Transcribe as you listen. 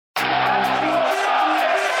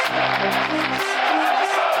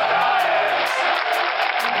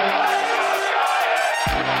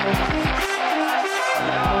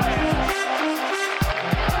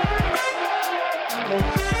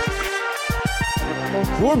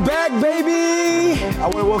We're back, baby! I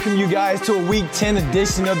want to welcome you guys to a Week 10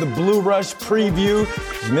 edition of the Blue Rush Preview.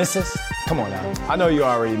 Did you miss us? Come on now. I know you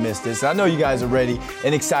already missed this. I know you guys are ready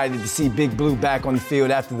and excited to see Big Blue back on the field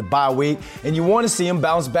after the bye week, and you want to see him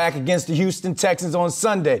bounce back against the Houston Texans on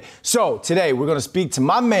Sunday. So today we're going to speak to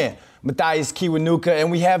my man, Mathias Kiwanuka, and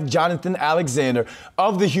we have Jonathan Alexander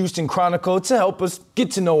of the Houston Chronicle to help us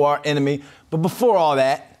get to know our enemy. But before all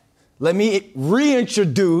that, let me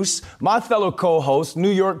reintroduce my fellow co-host, New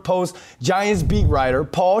York Post Giants beat writer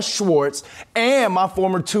Paul Schwartz, and my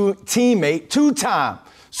former teammate, two-time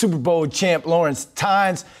Super Bowl champ Lawrence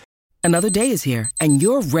Tynes. Another day is here, and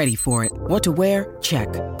you're ready for it. What to wear? Check.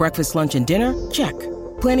 Breakfast, lunch, and dinner? Check.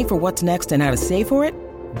 Planning for what's next and how to save for it?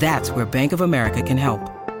 That's where Bank of America can help.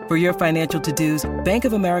 For your financial to-dos, Bank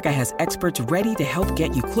of America has experts ready to help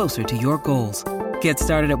get you closer to your goals. Get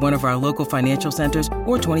started at one of our local financial centers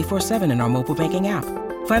or 24/7 in our mobile banking app.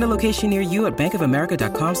 Find a location near you at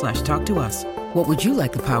bankofamerica.com/talktous. What would you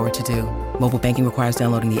like the power to do? Mobile banking requires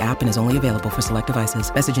downloading the app and is only available for select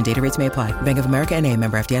devices. Message and data rates may apply. Bank of America N.A.,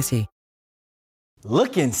 member FDIC.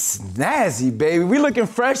 Looking snazzy, baby. We looking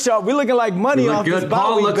fresh up. We looking like money off this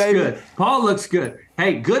bye week, baby. Good. Paul looks good.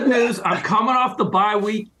 Hey, good news. I'm coming off the bye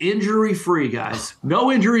week injury-free, guys.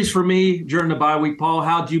 No injuries for me during the bye week. Paul,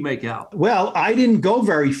 how'd you make out? Well, I didn't go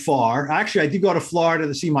very far. Actually, I did go to Florida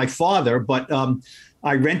to see my father, but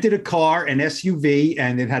I rented a car, an SUV,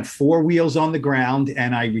 and it had four wheels on the ground,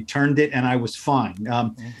 and I returned it, and I was fine.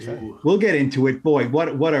 We'll get into it. Boy,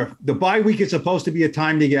 the bye week is supposed to be a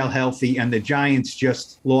time to get healthy, and the Giants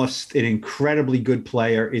just lost an incredibly good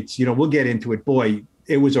player. We'll get into it. Boy,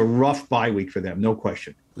 it was a rough bye week for them, no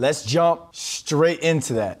question. Let's jump straight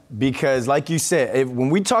into that because, like you said, when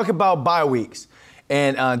we talk about bye weeks,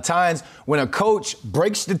 and times when a coach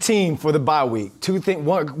breaks the team for the bye week,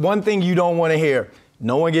 one thing you don't want to hear: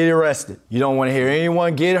 no one get arrested. You don't want to hear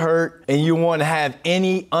anyone get hurt, and you want to have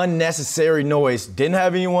any unnecessary noise. Didn't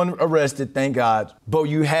have anyone arrested, thank God. But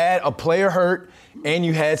you had a player hurt, and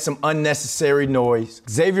you had some unnecessary noise.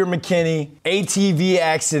 Xavier McKinney, ATV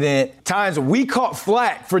accident. Times we caught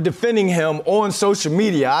flack for defending him on social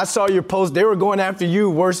media. I saw your post. They were going after you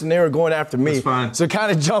worse than they were going after me. That's fine. So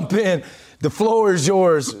kind of jump in. The floor is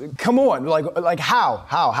yours. Come on, like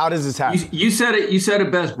how does this happen? You said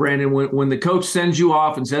it best, Brandon. When the coach sends you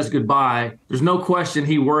off and says goodbye, there's no question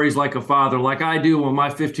he worries like a father, like I do when my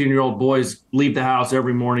 15-year-old boys leave the house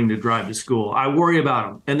every morning to drive to school. I worry about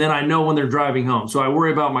them, and then I know when they're driving home. So I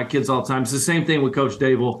worry about my kids all the time. It's the same thing with Coach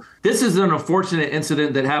Dable. This is an unfortunate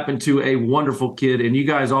incident that happened to a wonderful kid, and you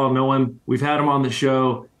guys all know him. We've had him on the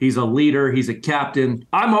show. He's a leader. He's a captain.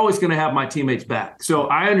 I'm always going to have my teammates back. So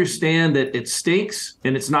I understand that it stinks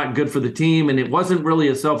and it's not good for the team. And it wasn't really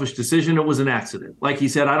a selfish decision. It was an accident. Like he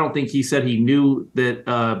said, I don't think he said he knew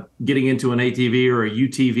that getting into an ATV or a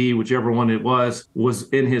UTV, whichever one it was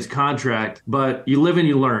in his contract. But you live and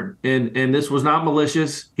you learn. And this was not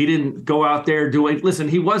malicious. He didn't go out there doing. Listen,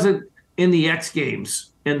 he wasn't in the X Games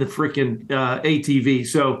in the freaking ATV.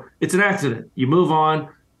 So it's an accident. You move on.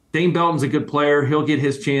 Dane Belton's a good player. He'll get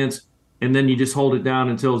his chance, and then you just hold it down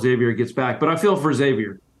until Xavier gets back. But I feel for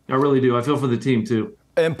Xavier. I really do. I feel for the team, too.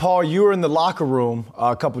 And, Paul, you were in the locker room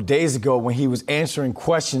a couple of days ago when he was answering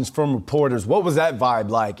questions from reporters. What was that vibe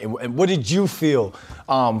like, and what did you feel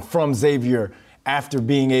from Xavier after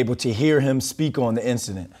being able to hear him speak on the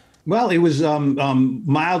incident? Well, it was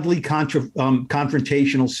mildly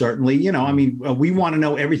confrontational, certainly. We want to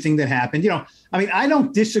know everything that happened. I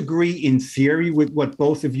don't disagree in theory with what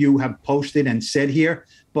both of you have posted and said here,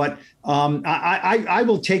 but I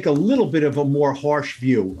will take a little bit of a more harsh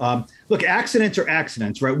view. Look, accidents are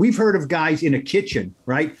accidents, right? We've heard of guys in a kitchen,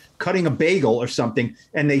 right, cutting a bagel or something,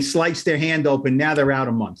 and they slice their hand open. Now they're out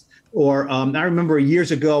a month. Or I remember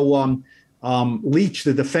years ago, Leach,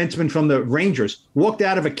 the defenseman from the Rangers, walked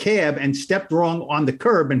out of a cab and stepped wrong on the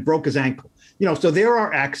curb and broke his ankle. So there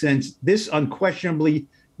are accidents. This unquestionably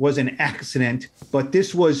was an accident, but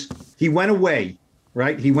he went away,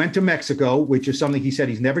 right? He went to Mexico, which is something he said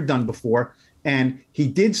he's never done before. And he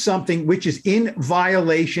did something which is in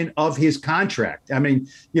violation of his contract.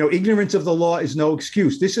 Ignorance of the law is no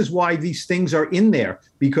excuse. This is why these things are in there,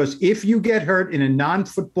 because if you get hurt in a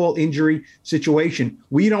non-football injury situation,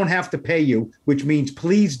 we don't have to pay you, which means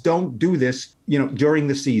please don't do this, during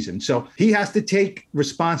the season. So he has to take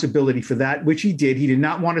responsibility for that, which he did. He did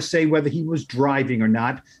not want to say whether he was driving or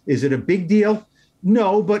not. Is it a big deal?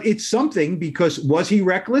 No, but it's something, because was he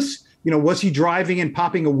reckless? Was he driving and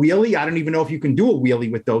popping a wheelie? I don't even know if you can do a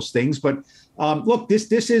wheelie with those things. But look,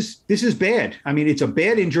 this is bad. I mean, it's a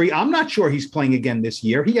bad injury. I'm not sure he's playing again this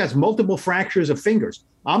year. He has multiple fractures of fingers.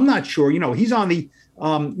 I'm not sure. He's on the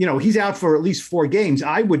he's out for at least 4 games.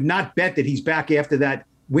 I would not bet that he's back after that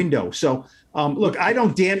window. So look, I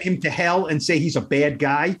don't damn him to hell and say he's a bad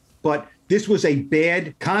guy, but this was a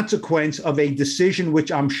bad consequence of a decision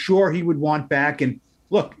which I'm sure he would want back. And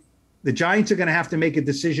look, the Giants are going to have to make a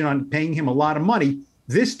decision on paying him a lot of money.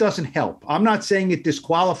 This doesn't help. I'm not saying it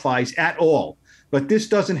disqualifies at all, but this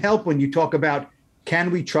doesn't help when you talk about,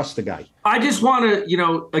 can we trust the guy? I just want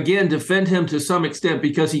to, again, defend him to some extent,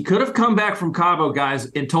 because he could have come back from Cabo, guys,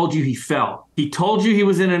 and told you he fell. He told you he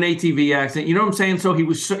was in an ATV accident. You know what I'm saying? So he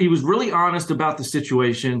was really honest about the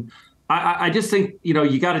situation. I just think,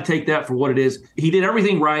 you got to take that for what it is. He did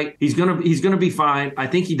everything right. He's gonna be fine. I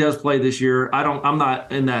think he does play this year. I'm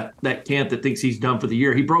not in that camp that thinks he's done for the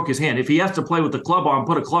year. He broke his hand. If he has to play with the club on,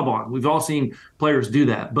 put a club on. We've all seen players do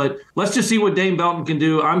that. But let's just see what Dane Belton can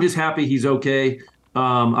do. I'm just happy he's okay.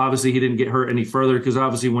 Obviously, he didn't get hurt any further, because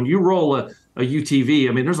obviously when you roll a UTV,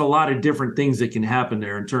 I mean, there's a lot of different things that can happen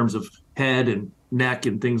there in terms of head and neck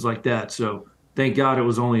and things like that. So thank God it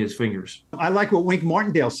was only his fingers. I like what Wink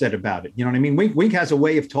Martindale said about it. You know what I mean? Wink has a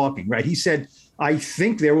way of talking, right? He said, I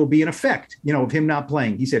think there will be an effect, of him not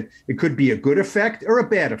playing. He said it could be a good effect or a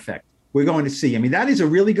bad effect. We're going to see. I mean, that is a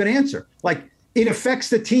really good answer. Like, it affects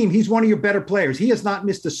the team. He's one of your better players. He has not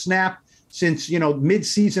missed a snap since,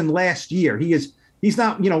 mid-season last year. He's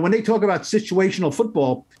not, when they talk about situational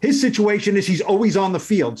football, his situation is he's always on the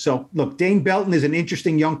field. So, look, Dane Belton is an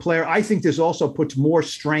interesting young player. I think this also puts more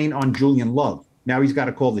strain on Julian Love. Now he's got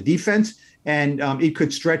to call the defense, and it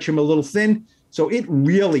could stretch him a little thin. So it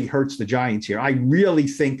really hurts the Giants here. I really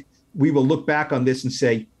think we will look back on this and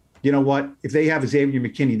say, you know what? If they have Xavier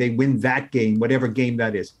McKinney, they win that game, whatever game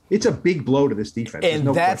that is. It's a big blow to this defense.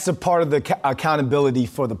 And that's a part of the accountability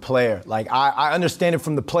for the player. Like, I understand it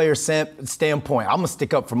from the player standpoint. I'm going to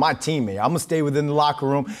stick up for my teammate. I'm going to stay within the locker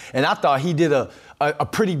room. And I thought he did a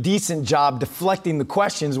pretty decent job deflecting the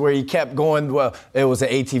questions, where he kept going, well, it was an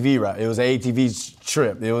ATV ride. It was an ATV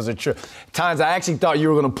trip. It was a trip. Times I actually thought you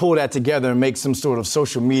were going to pull that together and make some sort of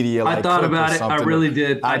social media. I thought about it. I really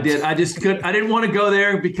did. I did. I just couldn't. I didn't want to go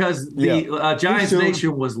there because the Giants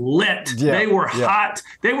Nation was lit. Yeah. They were hot.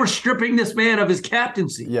 They were stripping this man of his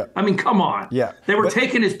captaincy. Yeah. I mean, come on. Yeah. They were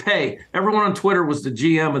taking his pay. Everyone on Twitter was the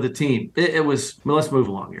GM of the team. It was. Well, let's move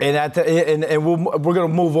along here. And we're going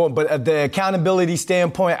to move on. But at the accountability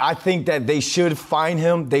standpoint, I think that they should fine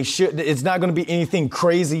him. They should. It's not going to be anything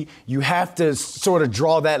crazy. You have to sort of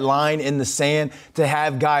draw that line in the sand to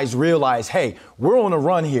have guys realize, hey, we're on a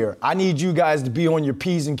run here. I need you guys to be on your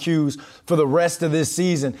P's and Q's for the rest of this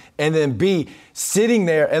season. And then B, sitting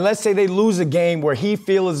there, and let's say they lose a game where he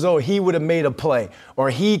feels as though he would have made a play, or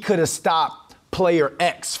he could have stopped player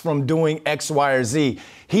X from doing X, Y, or Z.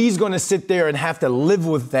 He's going to sit there and have to live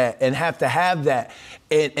with that and have to have that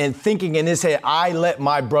and thinking in his head, I let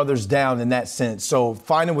my brothers down in that sense. So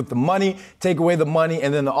finding with the money, take away the money,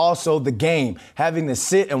 and then also the game, having to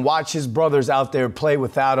sit and watch his brothers out there play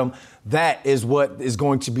without him. That is what is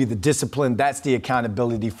going to be the discipline. That's the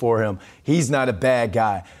accountability for him. He's not a bad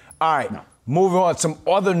guy. All right. No. Moving on, some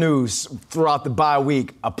other news throughout the bye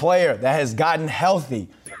week. A player that has gotten healthy,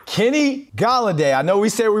 Kenny Golladay. I know we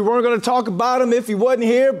said we weren't going to talk about him if he wasn't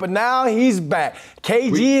here, but now he's back.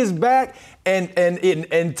 KG is back,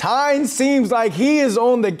 and Tynes seems like he is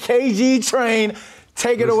on the KG train.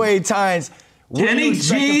 Take it away, Tynes. Kenny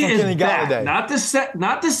G is back. Not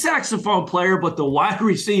the saxophone player, but the wide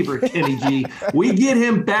receiver, Kenny G. We get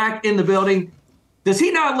him back in the building. Does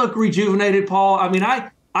he not look rejuvenated, Paul? I mean,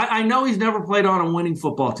 I know he's never played on a winning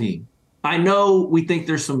football team. I know we think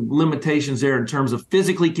there's some limitations there in terms of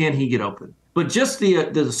physically can he get open. But just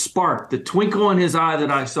the spark, the twinkle in his eye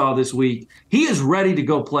that I saw this week, he is ready to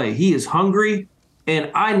go play. He is hungry, and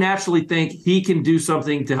I naturally think he can do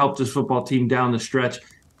something to help this football team down the stretch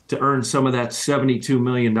to earn some of that $72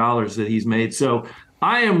 million that he's made. So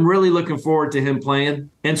I am really looking forward to him playing.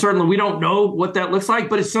 And certainly we don't know what that looks like,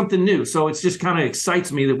 but it's something new. So it's just kind of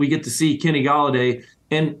excites me that we get to see Kenny Golladay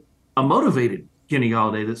and a motivated Kenny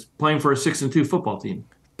Golladay that's playing for a 6-2 football team.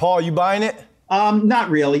 Paul, you buying it? Not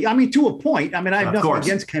really. I mean, to a point. I mean, I have nothing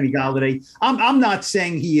against Kenny Golladay. I'm not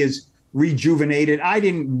saying he is rejuvenated. I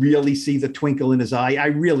didn't really see the twinkle in his eye. I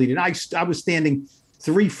really didn't. I was standing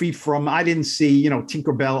 3 feet from, I didn't see,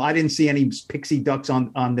 Tinkerbell. I didn't see any pixie ducks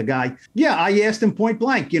on the guy. Yeah, I asked him point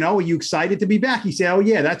blank, are you excited to be back? He said, oh,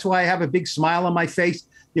 yeah, that's why I have a big smile on my face.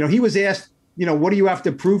 He was asked, what do you have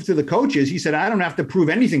to prove to the coaches? He said, I don't have to prove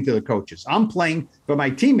anything to the coaches. I'm playing for my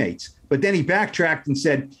teammates. But then he backtracked and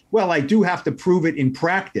said, well, I do have to prove it in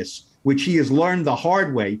practice, which he has learned the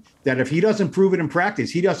hard way, that if he doesn't prove it in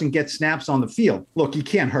practice, he doesn't get snaps on the field. Look, he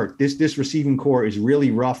can't hurt. This receiving core is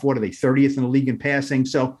really rough. What are they, 30th in the league in passing?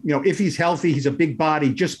 So, if he's healthy, he's a big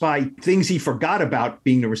body. Just by things he forgot about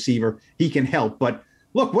being the receiver, he can help. But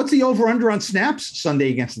look, what's the over-under on snaps Sunday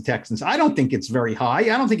against the Texans? I don't think it's very high.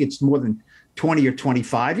 I don't think it's more than 20 or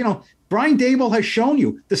 25. Brian Daboll has shown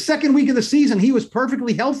you the second week of the season, he was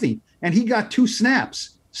perfectly healthy and he got 2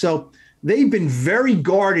 snaps. So they've been very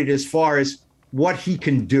guarded as far as what he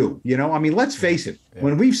can do. Let's face it. Yeah.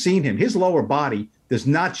 When we've seen him, his lower body does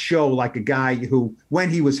not show like a guy who, when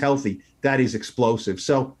he was healthy, that is explosive.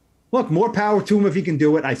 So look, more power to him if he can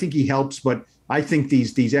do it. I think he helps, but I think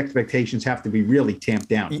these expectations have to be really tamped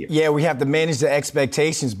down here. Yeah, we have to manage the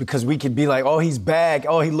expectations because we could be like, oh, he's back.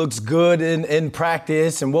 Oh, he looks good in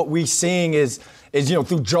practice. And what we're seeing is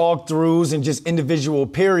through jog-throughs and just individual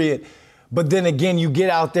period. But then again, you get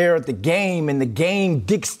out there at the game, and the game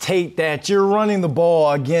dictate that you're running the ball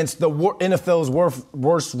against the NFL's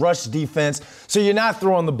worst rush defense, so you're not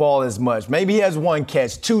throwing the ball as much. Maybe he has 1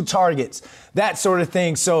 catch, 2 targets, that sort of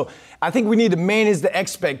thing. So I think we need to manage the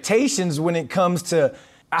expectations when it comes to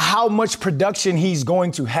how much production he's going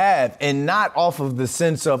to have, and not off of the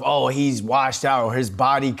sense of, oh, he's washed out or his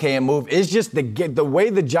body can't move. It's just the way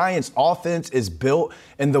the Giants offense is built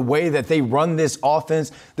and the way that they run this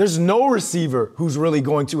offense. There's no receiver who's really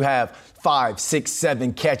going to have 5, 6,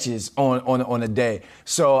 7 catches on a day.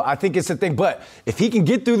 So I think it's a thing. But if he can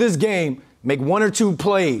get through this game, make 1 or 2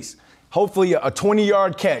 plays, hopefully a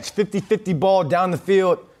 20-yard catch, 50-50 ball down the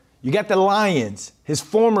field, you got the Lions, his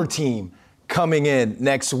former team, coming in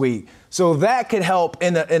next week. So that could help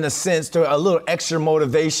in a sense to a little extra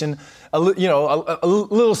motivation, a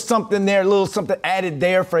little something there, a little something added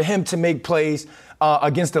there for him to make plays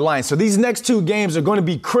against the Lions. So these next 2 games are going to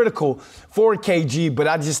be critical for KG, but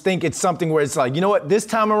I just think it's something where it's like, you know what, this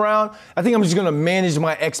time around, I think I'm just going to manage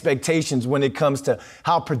my expectations when it comes to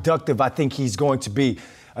how productive I think he's going to be.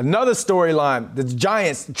 Another storyline, the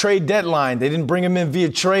Giants trade deadline, they didn't bring him in via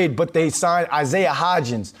trade, but they signed Isaiah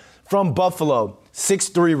Hodgins from Buffalo,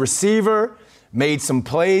 6'3" receiver, made some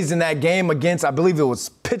plays in that game against, I believe it was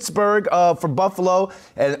Pittsburgh for Buffalo,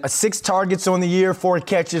 and 6 targets on the year, 4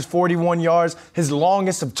 catches, 41 yards, his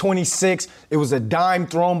longest of 26. It was a dime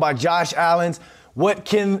thrown by Josh Allen. What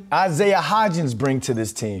can Isaiah Hodgins bring to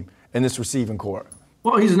this team and this receiving corps?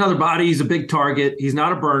 Well, he's another body. He's a big target. He's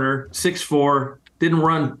not a burner, 6'4". Didn't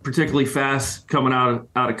run particularly fast coming out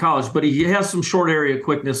of college, but he has some short area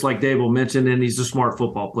quickness like Daboll mentioned, and he's a smart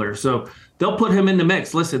football player. So they'll put him in the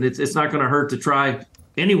mix. Listen, it's not going to hurt to try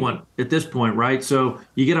anyone at this point, right? So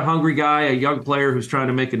you get a hungry guy, a young player who's trying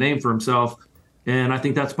to make a name for himself, and I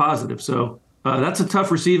think that's positive. So that's a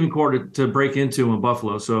tough receiving corps to break into in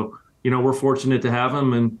Buffalo. So, we're fortunate to have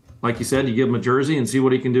him, and like you said, you give him a jersey and see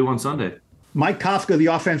what he can do on Sunday. Mike Kafka, the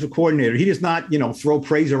offensive coordinator, he does not, throw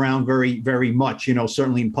praise around very, very much,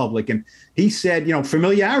 certainly in public. And he said,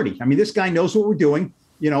 familiarity. I mean, this guy knows what we're doing,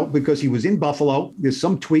 because he was in Buffalo. There's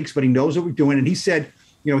some tweaks, but he knows what we're doing. And he said,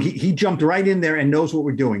 he jumped right in there and knows what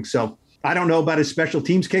we're doing. So I don't know about his special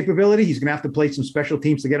teams capability. He's going to have to play some special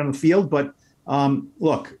teams to get on the field. But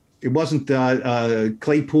look, it wasn't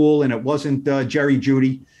Claypool and it wasn't Jerry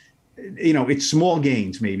Jeudy. It's small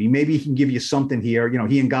gains, maybe. Maybe he can give you something here.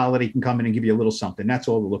 He and Golladay can come in and give you a little something. That's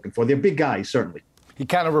all we're looking for. They're big guys, certainly. He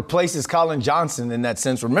kind of replaces Colin Johnson in that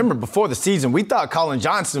sense. Remember, before the season, we thought Colin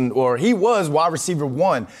Johnson, or he was wide receiver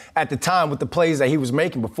 1 at the time with the plays that he was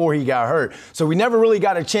making before he got hurt. So we never really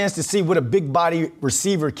got a chance to see what a big body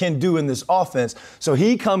receiver can do in this offense. So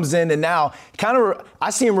he comes in and now I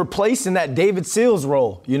see him replacing that David Sills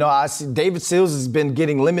role. I see David Sills has been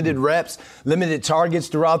getting limited reps, limited targets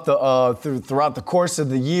throughout the course of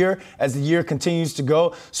the year as the year continues to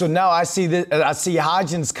go. So now I see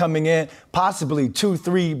Hodgins coming in, possibly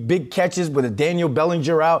 2-3 big catches with a Daniel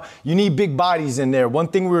Bellinger out. You need big bodies in there. One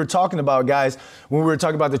thing we were talking about, guys, when we were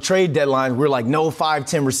talking about the trade deadline, we're like, no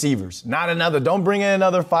 5'10" receivers. Don't bring in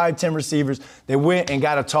another 5'10" receivers. They went and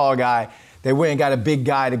got a tall guy. They went and got a big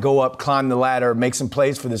guy to go up, climb the ladder, make some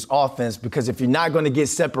plays for this offense, because if you're not going to get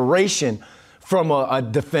separation from a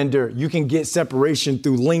defender, you can get separation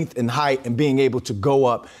through length and height and being able to go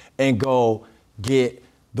up and go get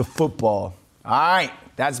the football. All right.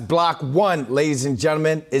 That's block 1, ladies and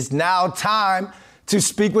gentlemen. It's now time to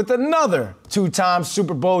speak with another 2-time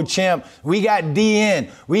Super Bowl champ. We got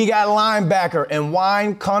DN, we got linebacker, and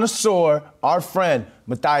wine connoisseur, our friend,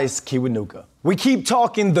 Mathias Kiwanuka. We keep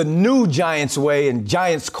talking the new Giants way and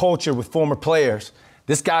Giants culture with former players.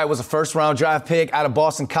 This guy was a first-round draft pick out of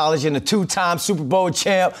Boston College and a 2-time Super Bowl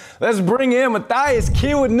champ. Let's bring in Mathias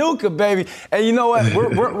Kiwanuka, baby. And you know what?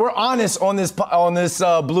 We're honest on this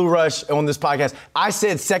Blue Rush on this podcast. I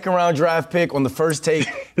said second-round draft pick on the first take.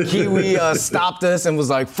 Kiwi stopped us and was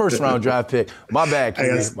like first-round draft pick. My bad,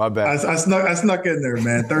 Kiwi. My bad. I snuck in there,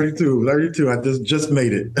 man. 32. I just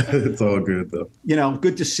made it. It's all good though.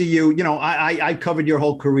 Good to see you. I covered your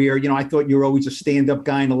whole career. I thought you were always a stand-up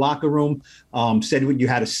guy in the locker room. Said what you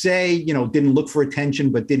had to say, didn't look for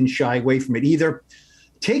attention, but didn't shy away from it either.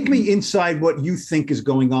 Take me inside what you think is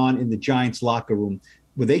going on in the Giants locker room,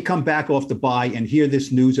 where they come back off the bye and hear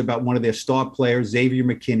this news about one of their star players, Xavier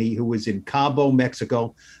McKinney, who was in Cabo,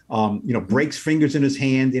 Mexico, breaks fingers in his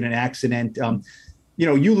hand in an accident.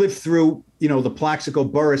 You lived through, the Plaxico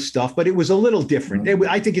Burress stuff, but it was a little different.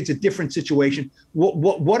 I think it's a different situation.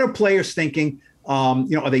 What are players thinking?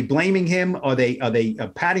 Are they blaming him? Are they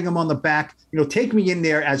patting him on the back? Take me in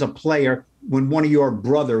there as a player when one of your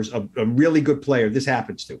brothers, a really good player, this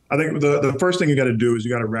happens to. I think the first thing you got to do is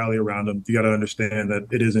you got to rally around him. You got to understand that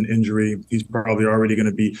it is an injury. He's probably already going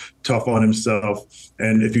to be tough on himself.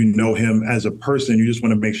 And if you know him as a person, you just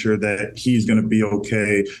want to make sure that he's going to be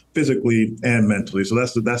okay physically and mentally. So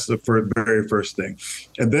that's the very first thing.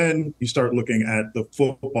 And then you start looking at the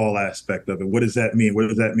football aspect of it. What does that mean? What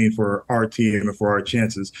does that mean for our team and for our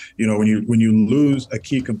chances? When you lose a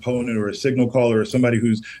key component or a signal caller or somebody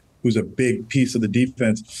who's a big piece of the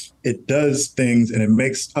defense, it does things and it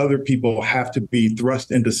makes other people have to be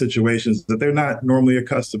thrust into situations that they're not normally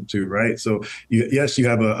accustomed to, right? So you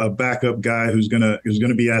have a backup guy who's gonna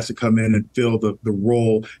be asked to come in and fill the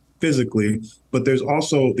role physically, but there's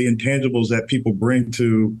also the intangibles that people bring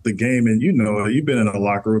to the game. And you've been in a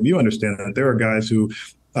locker room, you understand that there are guys who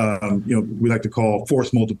we like to call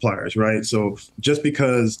force multipliers, right? So just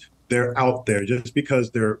because they're out there, just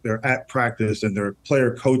because they're at practice and they're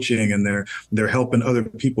player coaching and they're helping other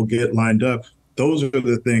people get lined up, those are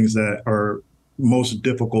the things that are most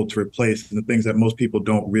difficult to replace and the things that most people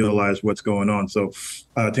don't realize what's going on. So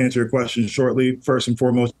to answer your question shortly, first and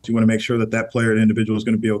foremost, you want to make sure that player, the individual, is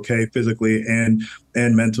going to be okay physically and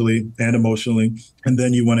mentally and emotionally. And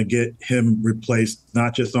then you want to get him replaced,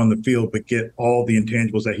 not just on the field, but get all the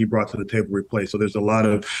intangibles that he brought to the table replaced. So there's a lot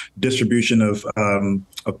of distribution of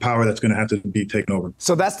power that's going to have to be taken over.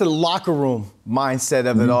 So that's the locker room mindset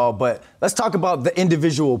of it all. But let's talk about the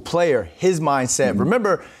individual player, his mindset.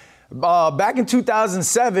 Remember, back in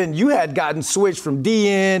 2007, you had gotten switched from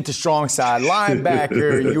DN to strong side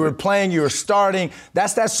linebacker. You were starting.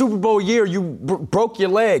 That's that Super Bowl year. You broke your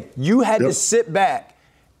leg. You had to sit back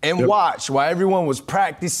and watch while everyone was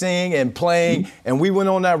practicing and playing, and we went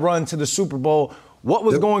on that run to the Super Bowl. What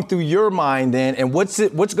was going through your mind then, and what's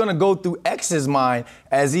going to go through X's mind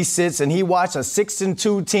as he sits and he watched a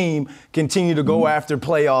 6-2 team continue to go after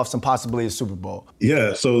playoffs and possibly a Super Bowl?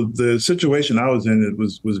 Yeah, so the situation I was in, it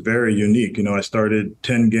was very unique. I started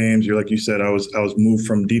 10 games. Like you said, I was moved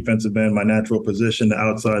from defensive end, my natural position, to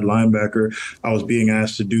outside linebacker. I was being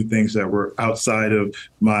asked to do things that were outside of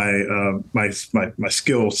my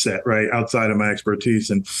skill set, right, outside of my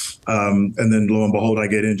expertise, and then lo and behold, I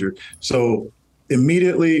get injured. So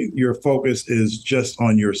immediately your focus is just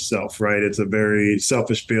on yourself, right? It's a very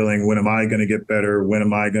selfish feeling. When am I going to get better? When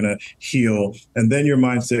am I going to heal? And then your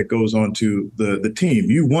mindset goes on to the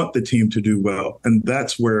team. You want the team to do well. And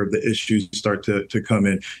that's where the issues start to come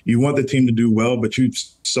in. You want the team to do well, but you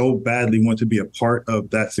so badly want to be a part of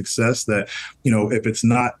that success that, if it's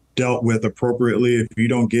not dealt with appropriately, if you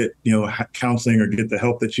don't get counseling or get the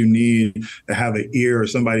help that you need, to have an ear or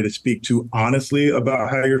somebody to speak to honestly about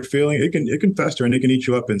how you're feeling, it can fester and it can eat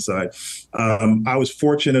you up inside. I was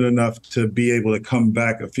fortunate enough to be able to come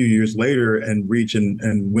back a few years later and reach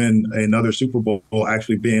and win another Super Bowl,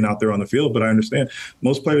 actually being out there on the field. But I understand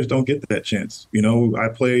most players don't get that chance. We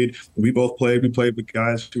both played with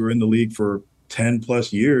guys who were in the league for 10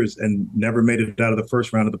 plus years and never made it out of the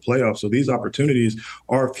first round of the playoffs. So these opportunities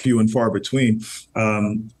are few and far between.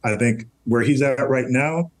 I think where he's at right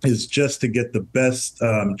now is just to get the best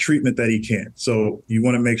treatment that he can. So you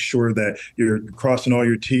want to make sure that you're crossing all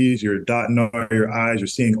your T's, you're dotting all your I's, you're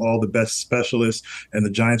seeing all the best specialists, and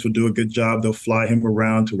the Giants will do a good job. They'll fly him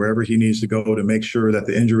around to wherever he needs to go to make sure that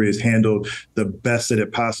the injury is handled the best that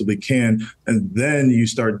it possibly can. And then you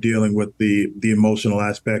start dealing with the emotional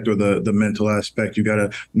aspect or the mental aspect. You got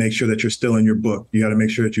to make sure that you're still in your book. You got to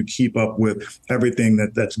make sure that you keep up with everything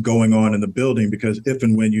that's going on in the building, because if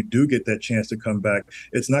and when you do get that chance to come back,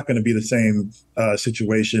 it's not going to be the same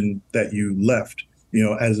situation that you left.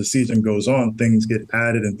 as the season goes on, things get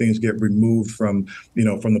added and things get removed from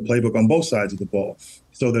the playbook on both sides of the ball.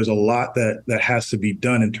 So there's a lot that has to be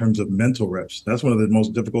done in terms of mental reps. That's one of the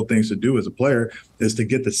most difficult things to do as a player, is to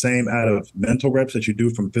get the same out of mental reps that you do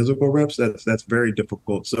from physical reps. That's very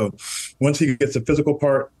difficult. So once he gets the physical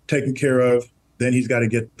part taken care of, then he's got to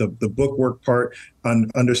get the book work part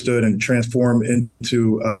understood and transform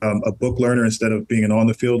into a book learner instead of being an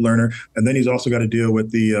on-the-field learner. And then he's also got to deal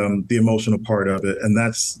with the emotional part of it. And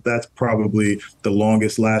that's probably the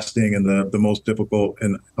longest lasting and the most difficult,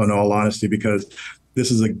 in all honesty, because this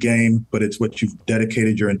is a game, but it's what you've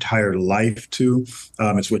dedicated your entire life to.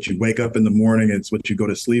 It's what you wake up in the morning. It's what you go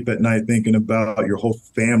to sleep at night thinking about. Your whole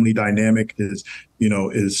family dynamic is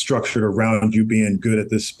structured around you being good at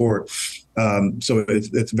this sport. So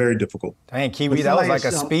it's very difficult. Dang, Kiwi, that was like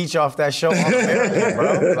a speech off that show on American,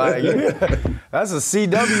 bro. That's a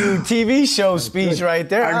CW TV show speech right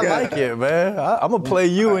there. I like it, man. I'm going to play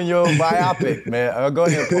you in your biopic, man. Go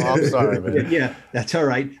ahead, Paul. I'm sorry, man. Yeah, that's all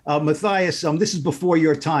right. Matthias, this is before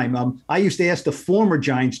your time. I used to ask the former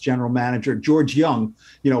Giants general manager, George Young,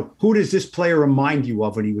 who does this player remind you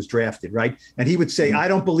of when he was drafted, right? And he would say, I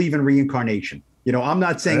don't believe in reincarnation. I'm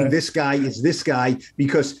not saying this guy is this guy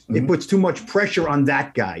because it puts too much pressure on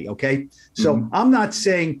that guy, okay? So I'm not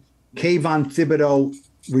saying Kayvon Thibodeau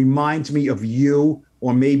reminds me of you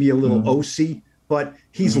or maybe a little OC, but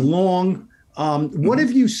he's long. What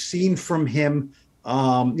have you seen from him?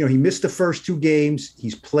 He missed the first 2 games.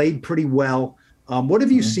 He's played pretty well. What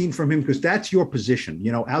have you seen from him? Because that's your position,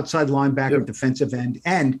 outside linebacker, defensive end.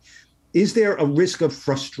 And is there a risk of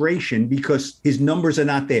frustration because his numbers are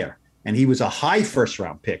not there? And he was a high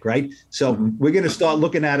first-round pick, right? So we're going to start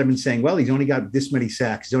looking at him and saying, well, he's only got this many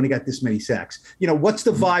sacks. He's only got this many sacks. What's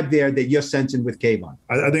the vibe there that you're sensing with Kayvon?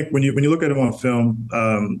 I think when you look at him on film,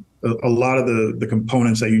 a lot of the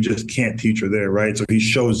components that you just can't teach are there, right? So he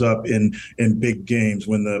shows up in big games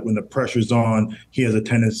when the pressure's on. He has a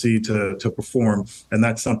tendency to perform, and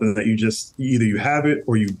that's something that either you have it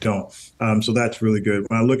or you don't. So that's really good.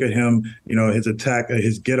 When I look at him, his attack,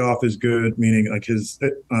 his get off is good, meaning like his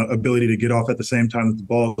ability to get off at the same time that the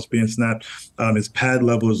ball is being snapped. His pad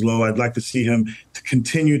level is low. I'd like to see him to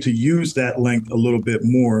continue to use that length a little bit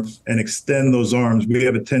more and extend those arms. We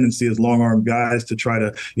have a tendency as long arm guys to try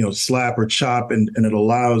to slap or chop, and it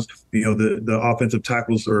allows the offensive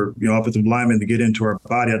tackles or offensive linemen to get into our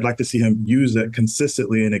body. I'd like to see him use that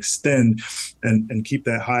consistently and extend and keep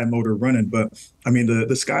that high motor running. But I mean,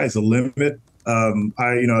 the sky is the limit. At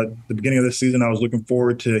the beginning of this season, I was looking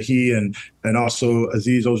forward to he and also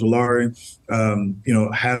Azeez Ojulari,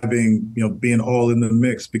 being all in the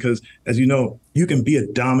mix, because as you can be a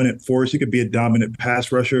dominant force, you could be a dominant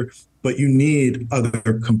pass rusher, but you need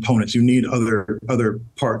other components. You need other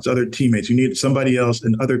parts, other teammates. You need somebody else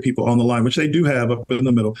and other people on the line, which they do have up in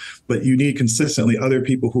the middle, but you need consistently other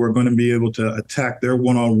people who are going to be able to attack their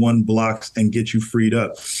one-on-one blocks and get you freed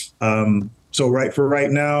up. So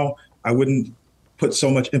right now, I wouldn't put so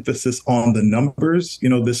much emphasis on the numbers.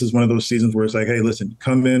 This is one of those seasons where it's like, hey, listen,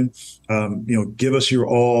 come in, give us your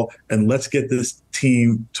all, and let's get this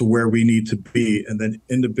team to where we need to be. And then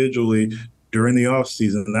individually during the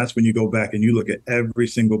offseason, that's when you go back and you look at every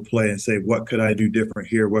single play and say, what could I do different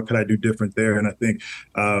here? What could I do different there? And I think,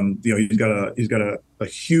 he's got a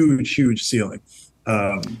huge ceiling.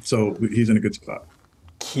 So he's in a good spot.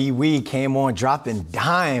 Kiwi came on dropping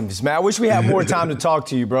dimes, man. I wish we had more time to talk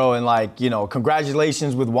to you, bro. And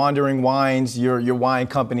congratulations with Wandering Wines, your wine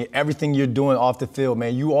company, everything you're doing off the field,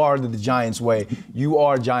 man. You are the Giants way. You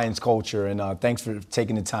are Giants culture. And thanks for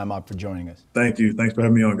taking the time out for joining us. Thank you. Thanks for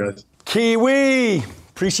having me on, guys. Kiwi,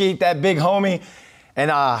 appreciate that, big homie.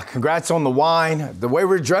 And congrats on the wine. The way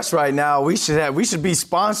we're dressed right now, we should be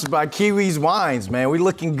sponsored by Kiwi's Wines, man. We're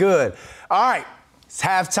looking good. All right.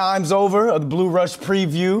 Halftime's over of the Blue Rush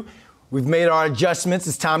preview. We've made our adjustments.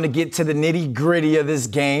 It's time to get to the nitty-gritty of this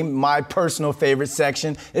game. My personal favorite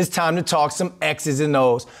section. It's time to talk some X's and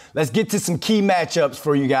O's. Let's get to some key matchups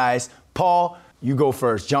for you guys. Paul, you go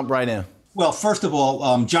first. Jump right in. Well, first of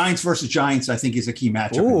all, Giants versus Giants, I think, is a key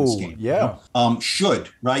matchup in this game. Yeah. Should,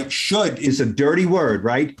 right? Should is a dirty word,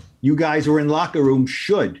 right? You guys were in locker room,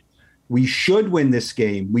 should. We should win this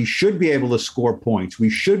game. We should be able to score points. We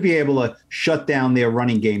should be able to shut down their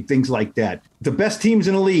running game, things like that. The best teams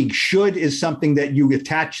in the league, should is something that you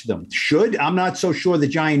attach them. Should, I'm not so sure the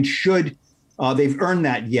Giants should. They've earned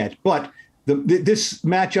that yet. But this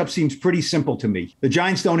matchup seems pretty simple to me. The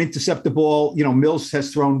Giants don't intercept the ball. Mills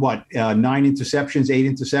has thrown, 9 interceptions, 8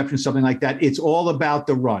 interceptions, something like that. It's all about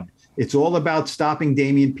the run. It's all about stopping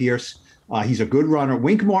Dameon Pierce. He's a good runner.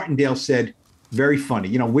 Wink Martindale said, very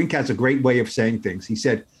funny. Wink has a great way of saying things. He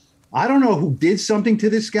said, I don't know who did something to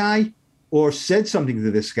this guy or said something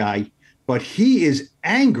to this guy, but he is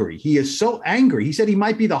angry. He is so angry. He said he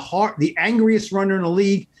might be the angriest runner in the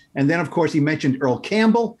league. And then, of course, he mentioned Earl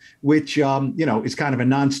Campbell, which, is kind of a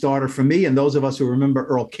non-starter for me and those of us who remember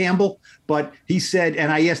Earl Campbell. But he said,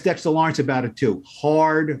 and I asked Dexter Lawrence about it too,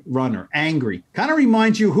 hard runner, angry. Kind of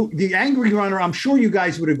reminds you who the angry runner, I'm sure you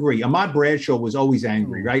guys would agree. Ahmad Bradshaw was always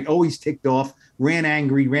angry, right? Always ticked off, ran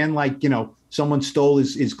angry, ran like, someone stole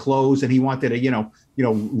his clothes and he wanted to,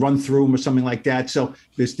 run through him or something like that. So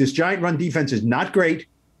this Giant run defense is not great.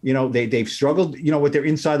 They've struggled, with their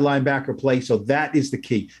inside linebacker play. So that is the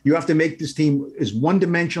key. You have to make this team as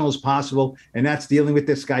one-dimensional as possible, and that's dealing with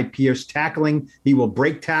this guy, Pierce. Tackling, he will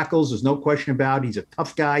break tackles. There's no question about it. He's a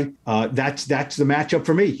tough guy. That's the matchup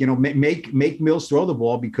for me. Make Mills throw the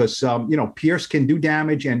ball because, Pierce can do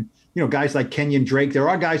damage, and guys like Kenyon Drake. There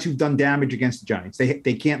are guys who've done damage against the Giants.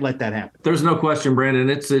 They can't let that happen. There's no question, Brandon.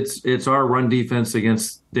 It's our run defense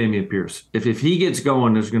against Dameon Pierce. If he gets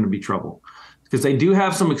going, there's going to be trouble. Because they do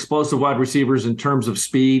have some explosive wide receivers in terms of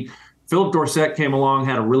speed. Philip Dorsett came along,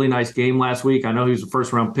 had a really nice game last week. I know he was a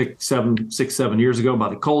first-round pick 7 years ago by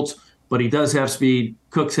the Colts, but he does have speed.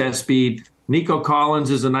 Cooks has speed. Nico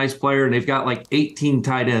Collins is a nice player, and they've got like 18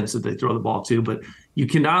 tight ends that they throw the ball to. But you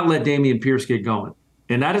cannot let Dameon Pierce get going.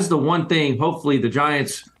 And that is the one thing, hopefully, the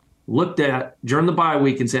Giants looked at during the bye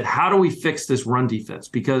week and said, how do we fix this run defense?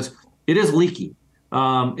 Because it is leaky.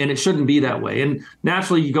 And it shouldn't be that way. And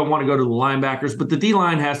naturally, you don't want to go to the linebackers, but the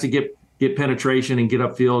D-line has to get penetration and get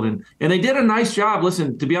upfield. And they did a nice job.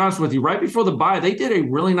 Listen, to be honest with you, right before the bye, they did a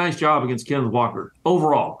really nice job against Kenneth Walker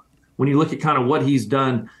overall, when you look at kind of what he's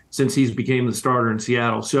done since he's became the starter in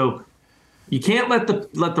Seattle. So you can't let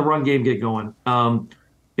the run game get going.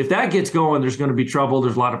 If that gets going, there's going to be trouble.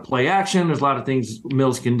 There's a lot of play action. There's a lot of things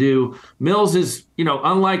Mills can do. Mills is,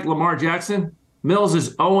 unlike Lamar Jackson, Mills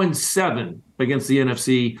is 0-7 against the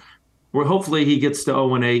NFC, where hopefully he gets to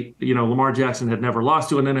 0-8. Lamar Jackson had never lost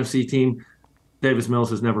to an NFC team. Davis Mills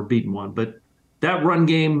has never beaten one. But that run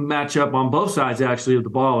game matchup on both sides, actually, of the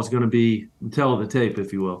ball is going to be the tail of the tape,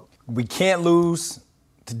 if you will. We can't lose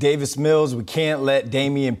to Davis Mills. We can't let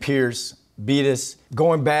Dameon Pierce beat us.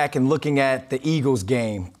 Going back and looking at the Eagles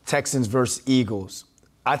game, Texans versus Eagles,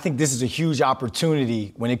 I think this is a huge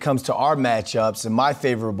opportunity when it comes to our matchups and my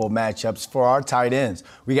favorable matchups for our tight ends.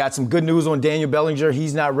 We got some good news on Daniel Bellinger.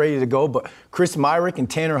 He's not ready to go, but Chris Myrick and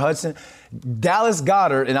Tanner Hudson, Dallas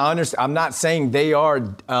Goedert, and I understand, I'm not saying they are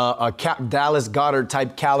Dallas Goedert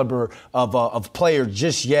type caliber of player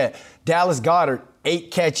just yet. Dallas Goedert,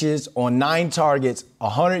 8 catches on 9 targets,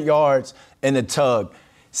 100 yards, and a tug.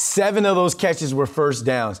 7 of those catches were first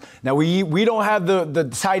downs. Now, we don't have the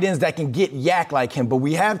tight ends that can get yak like him, but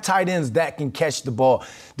we have tight ends that can catch the ball.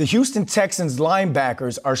 The Houston Texans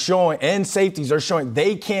linebackers are showing, and safeties are showing,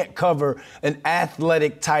 they can't cover an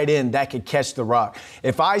athletic tight end that can catch the rock.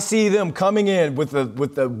 If I see them coming in with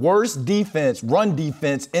the worst run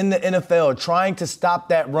defense in the NFL, trying to stop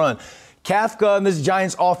that run, Kafka and this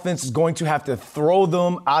Giants offense is going to have to throw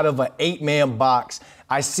them out of an 8-man box.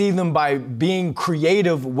 I see them by being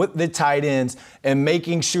creative with the tight ends and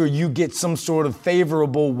making sure you get some sort of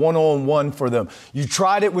favorable one-on-one for them. You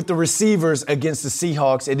tried it with the receivers against the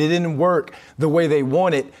Seahawks, and it didn't work the way they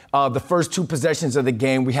wanted the first 2 possessions of the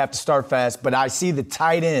game. We have to start fast, but I see the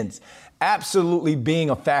tight ends absolutely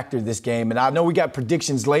being a factor this game. And I know we got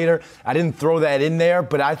predictions later. I didn't throw that in there,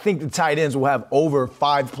 but I think the tight ends will have over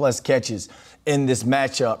 5+ catches in this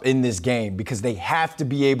matchup, in this game, because they have to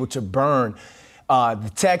be able to burn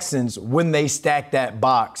the Texans when they stack that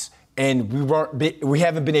box. And we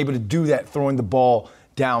haven't been able to do that throwing the ball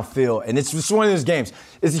downfield. And it's just one of those games.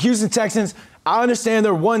 It's the Houston Texans. I understand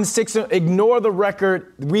they're 1-6. Ignore the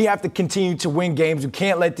record. We have to continue to win games. We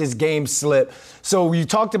can't let this game slip. So you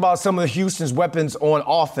talked about some of the Houston's weapons on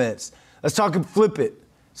offense. Let's flip it.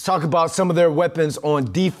 Let's talk about some of their weapons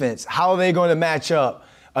on defense. How are they going to match up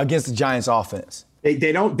against the Giants offense?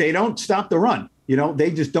 They don't stop the run.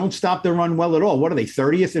 They just don't stop the run well at all. What are they,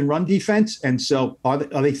 30th in run defense? And so are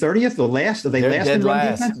they 30th or last? Are they last in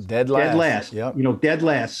run defense? Dead last. Yep. Dead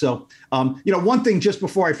last. So, one thing just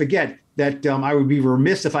before I forget that I would be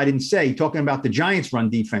remiss if I didn't say, talking about the Giants run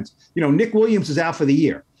defense, Nick Williams is out for the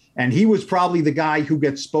year. And he was probably the guy who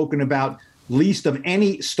gets spoken about least of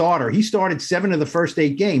any starter. He started 7 of the first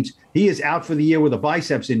 8 games. He is out for the year with a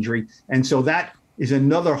biceps injury. And so that is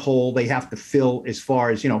another hole they have to fill as far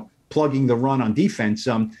as, plugging the run on defense.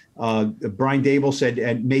 Brian Dable said,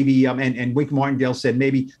 and maybe and Wink Martindale said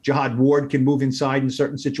maybe Jihad Ward can move inside in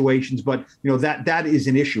certain situations, but that is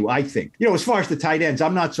an issue. I think as far as the tight ends,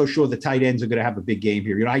 I'm not so sure the tight ends are going to have a big game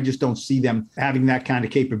here. I just don't see them having that kind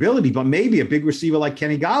of capability. But maybe a big receiver like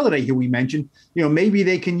Kenny Golladay, who we mentioned, maybe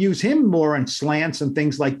they can use him more on slants and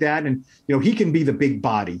things like that, and he can be the big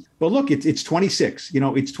body. But look, it's 26.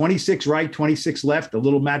 It's 26 right, 26 left. A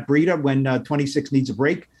little Matt Breida when 26 needs a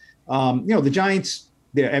break. The Giants.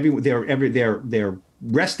 They're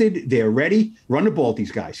rested. They're ready. Run the ball,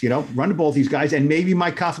 these guys. Run the ball, these guys. And maybe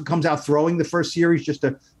Mike Coughlin comes out throwing the first series just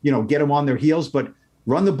to get them on their heels. But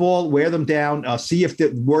run the ball, wear them down. See if the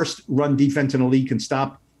worst run defense in the league can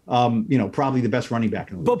stop. Probably the best running back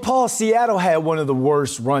in the league. But Paul, Seattle had one of the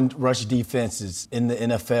worst rush defenses in the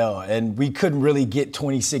NFL, and we couldn't really get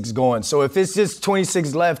 26 going. So if it's just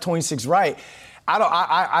 26 left, 26 right.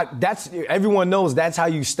 That's everyone knows that's how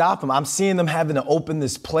you stop them. I'm seeing them having to open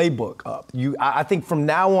this playbook up. I think from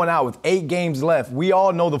now on out, with 8 games left, we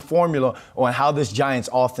all know the formula on how this Giants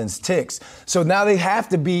offense ticks. So now they have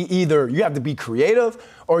to be either you have to be creative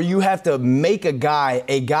or you have to make a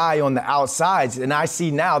guy on the outsides. And I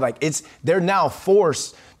see now they're now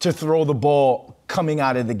forced to throw the ball coming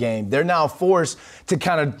out of the game. They're now forced to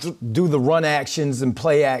kind of do the run actions and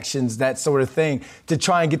play actions, that sort of thing, to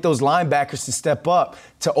try and get those linebackers to step up,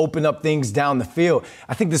 to open up things down the field.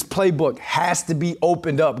 I think this playbook has to be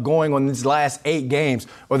opened up going on these last 8 games,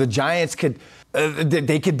 or the Giants could be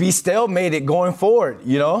stalemated going forward.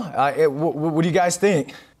 What do you guys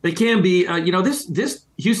think? They can be. This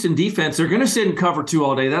Houston defense, they're going to sit in cover 2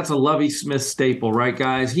 all day. That's a Lovie Smith staple, right,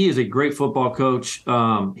 guys? He is a great football coach.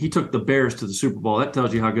 He took the Bears to the Super Bowl. That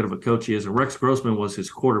tells you how good of a coach he is. And Rex Grossman was his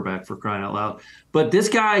quarterback, for crying out loud. But this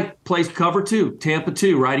guy plays cover 2, Tampa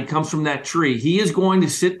 2, right? He comes from that tree. He is going to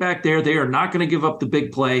sit back there. They are not going to give up the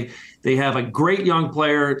big play. They have a great young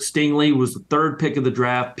player. Stingley was the 3rd pick of the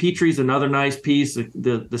draft. Petry's another nice piece,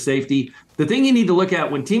 the safety. The thing you need to look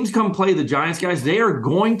at when teams come play the Giants, guys, they are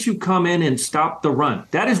going to come in and stop the run.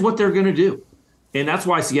 That is what they're going to do. And that's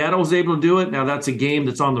why Seattle was able to do it. Now, that's a game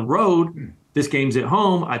that's on the road. This game's at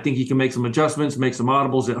home. I think you can make some adjustments, make some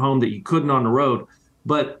audibles at home that you couldn't on the road.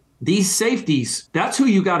 But these safeties, that's who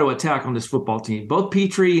you got to attack on this football team. Both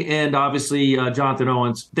Petry and obviously Jonathan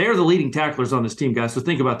Owens, they're the leading tacklers on this team, guys. So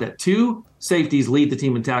think about that. 2 safeties lead the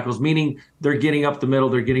team in tackles, meaning they're getting up the middle,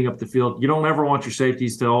 they're getting up the field. You don't ever want your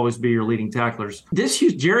safeties to always be your leading tacklers.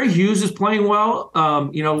 Jerry Hughes is playing well.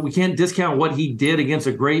 We can't discount what he did against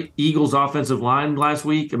a great Eagles offensive line last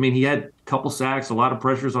week. I mean, he had a couple sacks, a lot of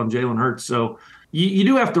pressures on Jalen Hurts. So you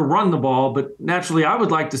do have to run the ball, but naturally I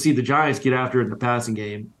would like to see the Giants get after it in the passing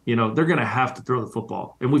game. They're going to have to throw the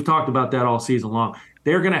football. And we've talked about that all season long.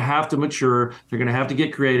 They're going to have to mature. They're going to have to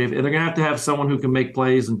get creative, and they're going to have someone who can make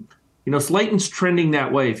plays. And, Slayton's trending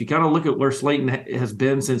that way. If you kind of look at where Slayton has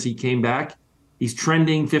been since he came back, he's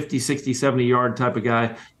trending 50, 60, 70-yard type of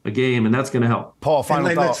guy a game, and that's going to help. Paul,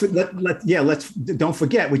 final thought. Let's don't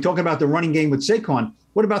forget, we talk about the running game with Saquon.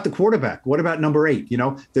 What about the quarterback? What about number 8?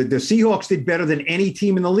 The Seahawks did better than any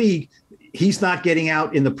team in the league. He's not getting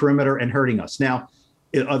out in the perimeter and hurting us. Now,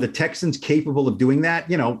 are the Texans capable of doing that?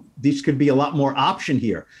 This could be a lot more option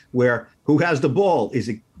here, where who has the ball? Is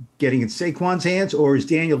it getting in Saquon's hands, or is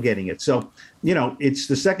Daniel getting it? So, it's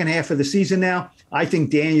the second half of the season now. I think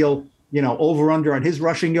Daniel, over under on his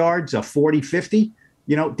rushing yards, 40, 50.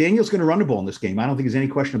 Daniel's going to run the ball in this game. I don't think there's any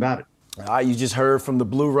question about it. All right, you just heard from the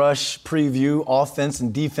Blue Rush preview, offense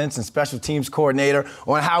and defense and special teams coordinator,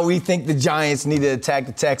 on how we think the Giants need to attack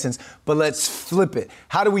the Texans. But let's flip it.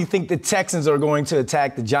 How do we think the Texans are going to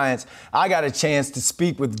attack the Giants? I got a chance to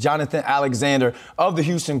speak with Jonathan Alexander of the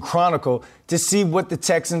Houston Chronicle to see what the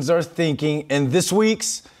Texans are thinking in this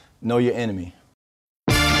week's Know Your Enemy.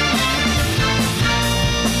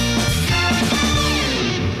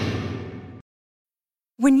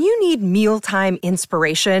 When you need mealtime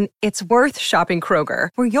inspiration, it's worth shopping Kroger,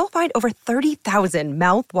 where you'll find over 30,000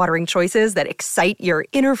 mouth-watering choices that excite your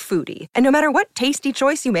inner foodie. And no matter what tasty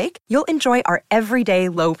choice you make, you'll enjoy our everyday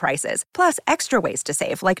low prices, plus extra ways to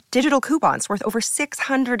save, like digital coupons worth over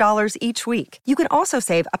 $600 each week. You can also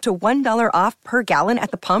save up to $1 off per gallon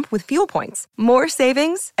at the pump with fuel points. More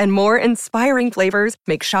savings and more inspiring flavors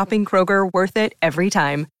make shopping Kroger worth it every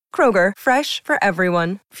time. Kroger, fresh for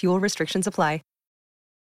everyone. Fuel restrictions apply.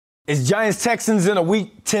 It's Giants-Texans in a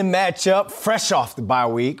Week 10 matchup, fresh off the bye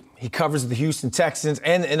week. He covers the Houston Texans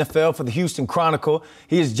and the NFL for the Houston Chronicle.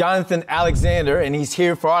 He is Jonathan Alexander, and he's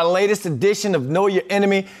here for our latest edition of Know Your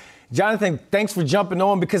Enemy. Jonathan, thanks for jumping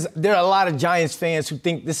on, because there are a lot of Giants fans who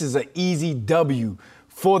think this is an easy W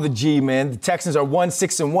for the G-men. The Texans are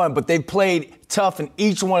 1-6-1, but they've played tough in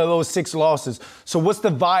each one of those 6 losses. So what's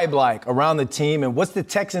the vibe like around the team, and what's the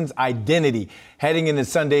Texans' identity heading into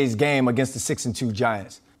Sunday's game against the 6-2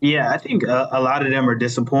 Giants? Yeah, I think a lot of them are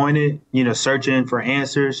disappointed, searching for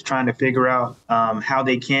answers, trying to figure out how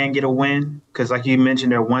they can get a win. Because like you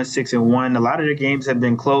mentioned, they're 1-6-1. A lot of their games have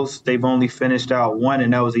been close. They've only finished out one,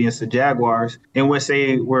 and that was against the Jaguars, in which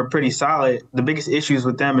they were pretty solid. The biggest issues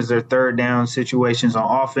with them is their third down situations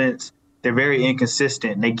on offense. They're very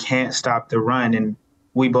inconsistent. They can't stop the run, and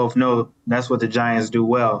we both know that's what the Giants do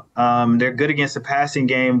well. They're good against the passing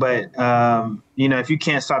game, but, if you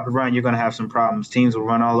can't stop the run, you're going to have some problems. Teams will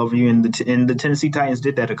run all over you, and the Tennessee Titans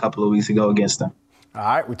did that a couple of weeks ago against them. All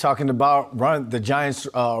right, we're talking about the Giants'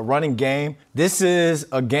 running game. This is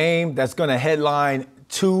a game that's going to headline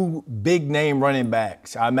 2 big-name running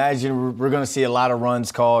backs. I imagine we're going to see a lot of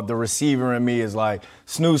runs called. The receiver in me is like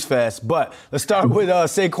snooze fest. But let's start with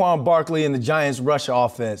Saquon Barkley and the Giants' rush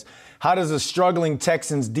offense. How does a struggling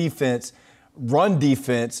Texans run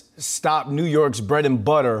defense, stop New York's bread and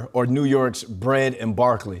butter or New York's bread and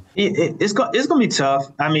Barkley? It's going to be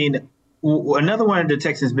tough. I mean, another one of the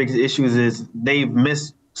Texans' biggest issues is they've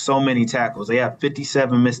missed so many tackles. They have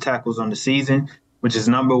 57 missed tackles on the season, which is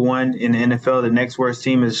number 1 in the NFL. The next worst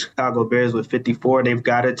team is Chicago Bears with 54. They've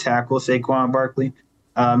got to tackle Saquon Barkley.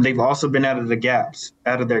 They've also been out of their gaps,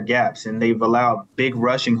 and they've allowed big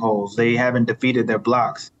rushing holes. They haven't defeated their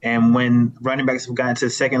blocks. And when running backs have gotten to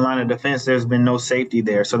the second line of defense, there's been no safety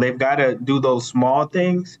there. So they've got to do those small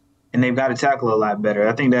things, and they've got to tackle a lot better.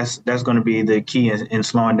 I think that's going to be the key in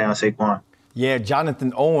slowing down Saquon. Yeah,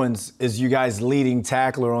 Jonathan Owens is you guys' leading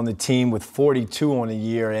tackler on the team with 42 on the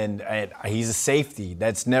year, and he's a safety.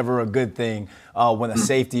 That's never a good thing when a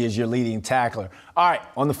safety is your leading tackler. All right,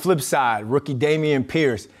 on the flip side, rookie Dameon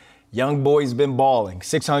Pierce, young boy's been balling.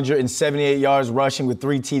 678 yards rushing with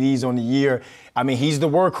 3 TDs on the year. I mean, he's the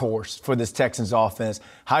workhorse for this Texans offense.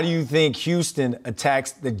 How do you think Houston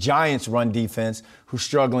attacks the Giants' run defense, who's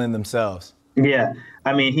struggling themselves? Yeah,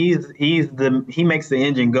 I mean, he makes the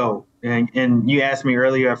engine go. And you asked me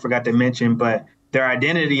earlier, I forgot to mention, but their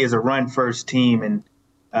identity is a run-first team, and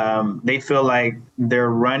they feel like their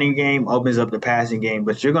running game opens up the passing game.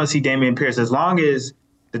 But you're going to see Dameon Pierce, as long as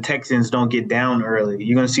the Texans don't get down early,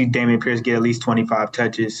 you're going to see Dameon Pierce get at least 25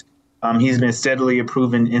 touches. He's been steadily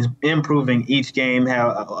improving each game.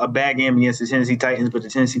 Had a bad game against the Tennessee Titans, but the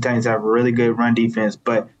Tennessee Titans have a really good run defense.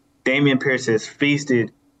 But Dameon Pierce has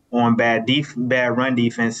feasted on bad run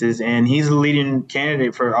defenses, and he's the leading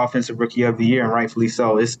candidate for Offensive Rookie of the Year, and rightfully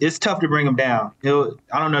so. It's tough to bring him down. I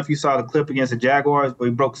don't know if you saw the clip against the Jaguars, but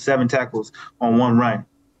he broke 7 tackles on 1 run.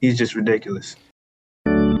 He's just ridiculous.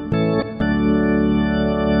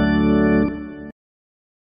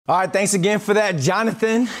 All right, thanks again for that,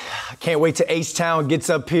 Jonathan. Can't wait till H-Town gets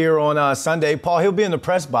up here on Sunday. Paul, he'll be in the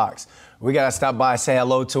press box. We got to stop by and say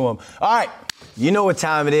hello to him. All right, you know what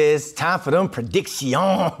time it is. Time for them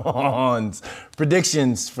predictions.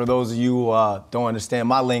 Predictions, for those of you who don't understand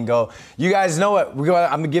my lingo. You guys know it. I'm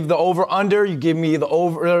going to give the over-under. You give me the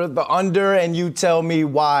over-under, and you tell me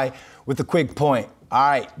why with a quick point. All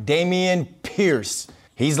right, Dameon Pierce.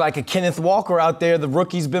 He's like a Kenneth Walker out there. The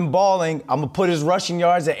rookie's been balling. I'm going to put his rushing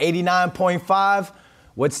yards at 89.5.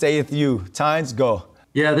 What sayeth you? Tynes, go.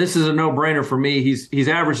 Yeah, this is a no-brainer for me. He's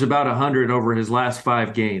averaged about 100 over his last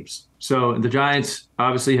 5 games. So the Giants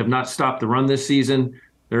obviously have not stopped the run this season.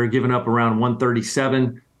 They're giving up around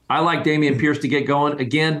 137. I like Dameon Pierce to get going.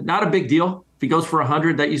 Again, not a big deal. If he goes for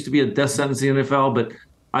 100, that used to be a death sentence in the NFL, but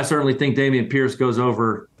I certainly think Dameon Pierce goes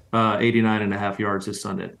over 89.5 yards this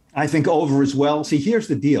Sunday. I think over as well. See, here's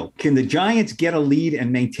the deal. Can the Giants get a lead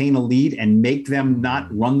and maintain a lead and make them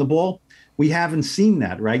not run the ball? We haven't seen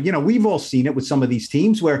that, right? We've all seen it with some of these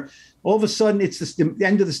teams where all of a sudden it's the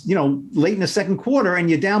end of this, late in the second quarter and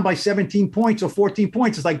you're down by 17 points or 14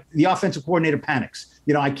 points. It's like the offensive coordinator panics.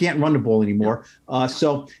 I can't run the ball anymore.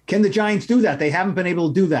 So can the Giants do that? They haven't been able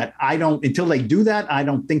to do that. Until they do that, I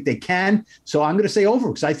don't think they can. So I'm going to say over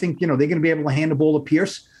because I think, they're going to be able to hand the ball to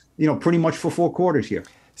Pierce, pretty much for 4 quarters here.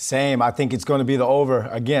 Same. I think it's going to be the over.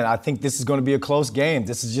 Again, I think this is going to be a close game.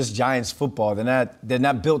 This is just Giants football. They're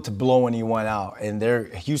not built to blow anyone out. And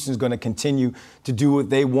Houston's going to continue to do what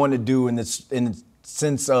they want to do in the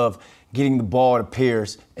sense of getting the ball to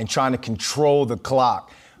Pierce and trying to control the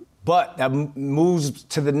clock. But that moves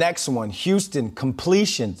to the next one. Houston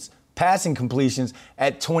passing completions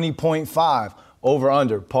at 20.5 over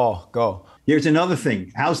under. Paul, go. Here's another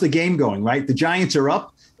thing. How's the game going, right? The Giants are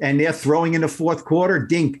up. And they're throwing in the fourth quarter,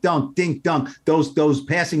 dink, dunk, dink, dunk. Those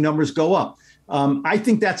passing numbers go up. I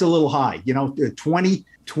think that's a little high. 20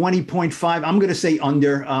 20.5. I'm going to say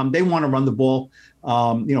under. They want to run the ball.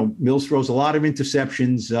 Mills throws a lot of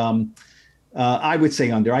interceptions. I would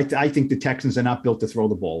say under. I think the Texans are not built to throw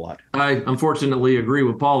the ball a lot. I unfortunately agree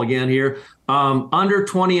with Paul again here. Under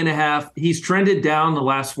 20.5. He's trended down the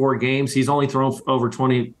last 4 games. He's only thrown over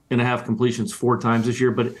 20.5 completions 4 times this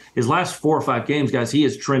year. But his last 4 or 5 games, guys, he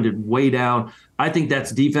has trended way down. I think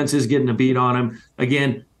that's defense is getting a beat on him.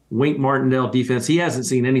 Again, Wink Martindale defense, he hasn't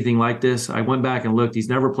seen anything like this. I went back and looked. He's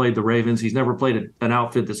never played the Ravens. He's never played an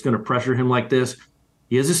outfit that's going to pressure him like this.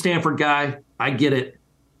 He is a Stanford guy. I get it.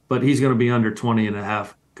 But he's going to be under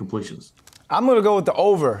 20.5 completions. I'm going to go with the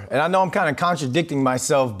over. And I know I'm kind of contradicting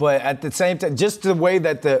myself, but at the same time, just the way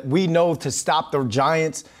that we know to stop the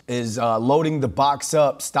Giants is loading the box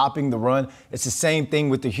up, stopping the run. It's the same thing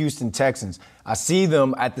with the Houston Texans. I see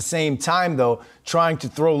them at the same time, though, trying to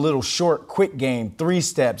throw a little short, quick game, 3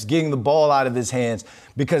 steps, getting the ball out of his hands.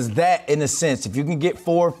 Because that, in a sense, if you can get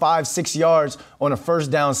 4, 5, 6 yards on a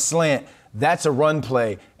first down slant, that's a run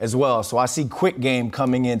play as well. So I see quick game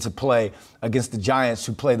coming into play against the Giants,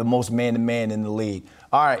 who play the most man-to-man in the league.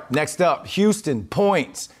 All right, next up, Houston,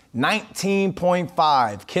 points,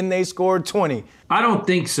 19.5. Can they score 20? I don't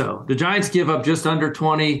think so. The Giants give up just under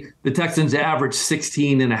 20. The Texans average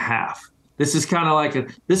 16.5. This is kind of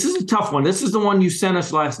like this is a tough one. This is the one you sent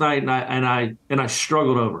us last night, and I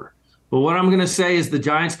struggled over. But what I'm going to say is the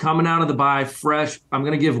Giants coming out of the bye fresh. I'm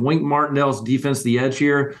going to give Wink Martindale's defense the edge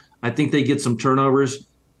here. I think they get some turnovers.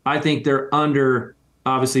 I think they're under,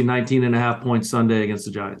 obviously, 19.5 points Sunday against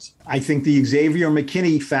the Giants. I think the Xavier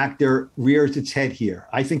McKinney factor rears its head here.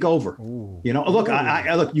 I think over. Ooh. Look,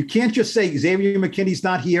 look, you can't just say Xavier McKinney's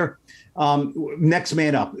not here. Next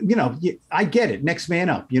man up. I get it. Next man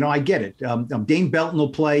up. I get it. Dane Belton will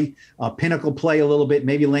play. Pinnacle play a little bit.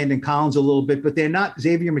 Maybe Landon Collins a little bit. But they're not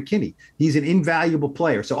Xavier McKinney. He's an invaluable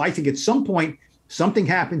player. So I think at some point, something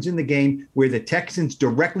happens in the game where the Texans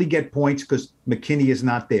directly get points because McKinney is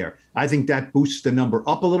not there. I think that boosts the number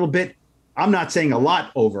up a little bit. I'm not saying a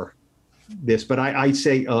lot over this, but I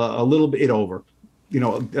say a little bit over.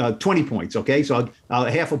 20 points, okay? So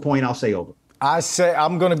half a point, I'll say over. I say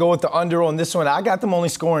I'm going to go with the under on this one. I got them only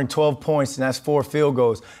scoring 12 points, and that's 4 field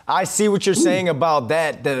goals. I see what you're saying about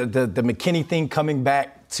that, the McKinney thing coming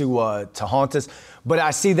back to haunt us. But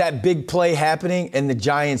I see that big play happening and the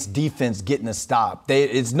Giants' defense getting a stop.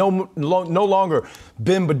 It's no longer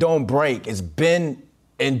bend but don't break. It's bend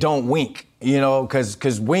and don't wink,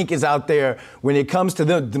 because Wink is out there when it comes to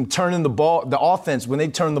them turning the ball, the offense, when they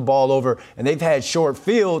turn the ball over and they've had short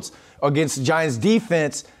fields against the Giants'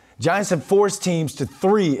 defense. Giants have forced teams to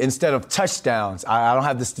 3 instead of touchdowns. I don't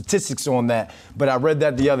have the statistics on that, but I read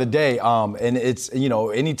that the other day. And it's,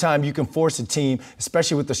 anytime you can force a team,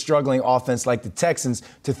 especially with the struggling offense like the Texans,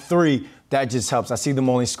 to 3, that just helps. I see them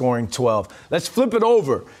only scoring 12. Let's flip it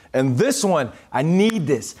over. And this one, I need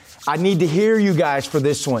this. I need to hear you guys for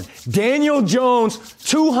this one. Daniel Jones,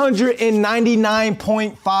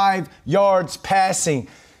 299.5 yards passing.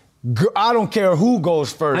 I don't care who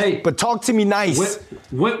goes first, but talk to me nice.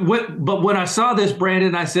 But when I saw this,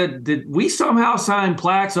 Brandon, I said, did we somehow sign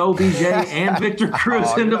Plax, OBJ, and Victor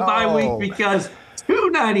Cruz in the bye week? Because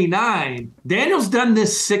 299, Daniel's done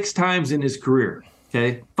this 6 times in his career,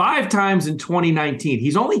 okay? 5 times in 2019.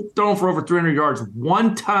 He's only thrown for over 300 yards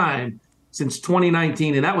 1 time since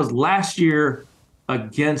 2019, and that was last year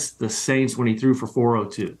against the Saints when he threw for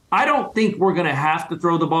 402. I don't think we're going to have to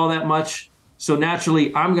throw the ball that much. So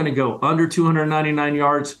naturally, I'm going to go under 299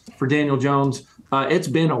 yards for Daniel Jones. It's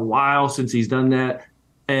been a while since he's done that.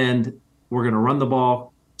 And we're going to run the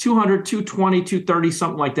ball 200, 220, 230,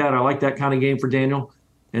 something like that. I like that kind of game for Daniel.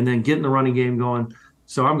 And then getting the running game going.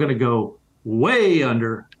 So I'm going to go way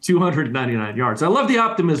under 299 yards. I love the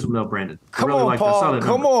optimism, though, Brandon. Come on,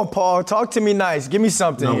 Paul. Talk to me nice. Give me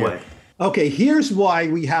something No here. way. Okay, here's why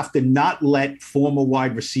we have to not let former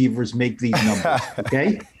wide receivers make these numbers,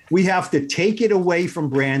 okay? We have to take it away from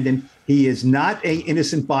Brandon. He is not an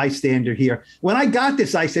innocent bystander here. When I got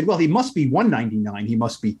this, I said, well, he must be 199. He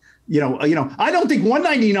must be, I don't think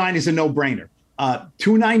 199 is a no-brainer.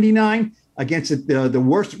 299 against the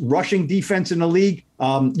worst rushing defense in the league.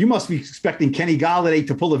 You must be expecting Kenny Golladay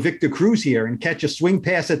to pull a Victor Cruz here and catch a swing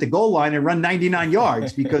pass at the goal line and run 99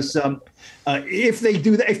 yards because if they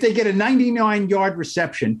do that, if they get a 99-yard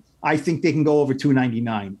reception, I think they can go over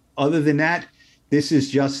 299. Other than that, this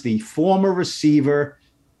is just the former receiver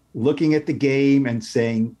looking at the game and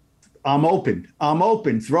saying, I'm open.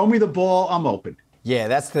 Throw me the ball. I'm open. Yeah,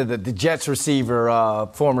 that's the Jets receiver,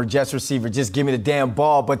 former Jets receiver. Just give me the damn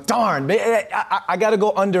ball. But darn, I got to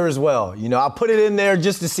go under as well. I'll put it in there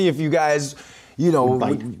just to see if you guys,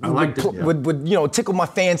 would tickle my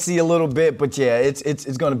fancy a little bit. But yeah,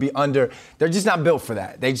 it's going to be under. They're just not built for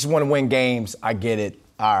that. They just want to win games. I get it.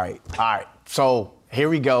 All right. So here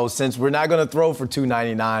we go. Since we're not going to throw for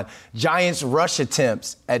 299, Giants rush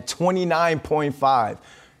attempts at 29.5.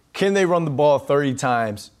 Can they run the ball 30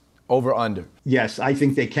 times? Over under? Yes, I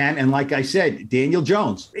think they can. And like I said, Daniel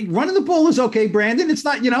Jones. Running the ball is okay, Brandon. It's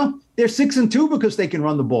not, they're 6-2 because they can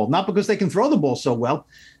run the ball, not because they can throw the ball so well.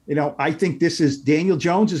 I think this is Daniel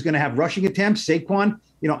Jones is going to have rushing attempts. Saquon,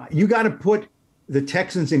 you got to put the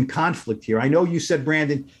Texans in conflict here. I know you said,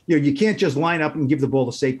 Brandon, you can't just line up and give the ball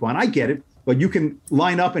to Saquon. I get it, but you can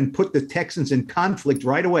line up and put the Texans in conflict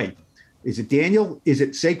right away. Is it Daniel? Is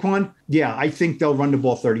it Saquon? Yeah, I think they'll run the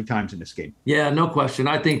ball 30 times in this game. Yeah, no question.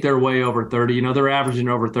 I think they're way over 30. They're averaging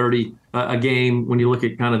over 30 a game when you look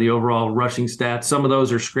at kind of the overall rushing stats. Some of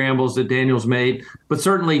those are scrambles that Daniel's made. But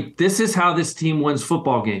certainly, this is how this team wins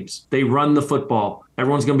football games. They run the football.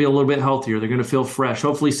 Everyone's going to be a little bit healthier. They're going to feel fresh.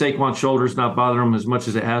 Hopefully, Saquon's shoulder's not bothering him as much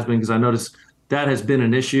as it has been, because I noticed that has been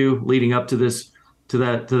an issue leading up to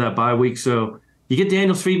that bye week. So you get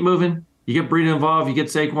Daniel's feet moving. You get Breida involved, you get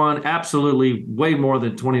Saquon, absolutely way more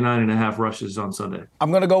than 29.5 rushes on Sunday.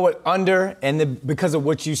 I'm going to go with under, and because of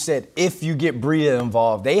what you said, if you get Breida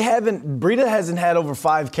involved. Breida hasn't had over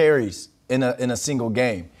 5 carries in a single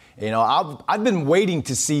game. I've been waiting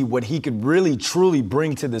to see what he could really, truly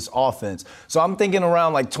bring to this offense. So I'm thinking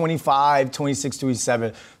around like 25, 26,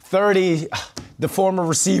 27, 30. The former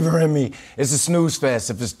receiver in me is a snooze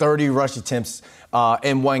fest if it's 30 rush attempts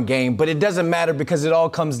in one game. But it doesn't matter because it all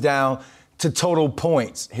comes down to total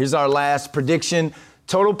points. Here's our last prediction.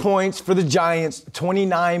 Total points for the Giants,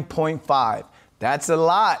 29.5. That's a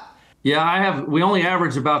lot. Yeah, we only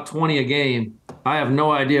average about 20 a game. I have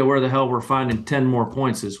no idea where the hell we're finding 10 more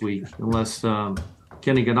points this week, unless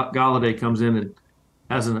Kenny Golladay comes in and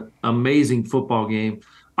has an amazing football game.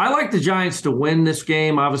 I like the Giants to win this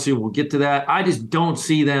game. Obviously, we'll get to that. I just don't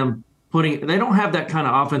see them they don't have that kind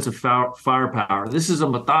of offensive firepower. This is a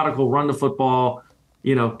methodical run the football,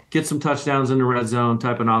 get some touchdowns in the red zone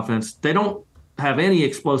type of offense. They don't have any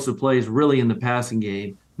explosive plays really in the passing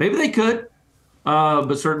game. Maybe they could,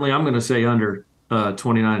 but certainly I'm going to say under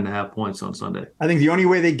 29.5 points on Sunday. I think the only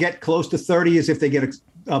way they get close to 30 is if they get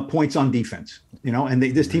points on defense, and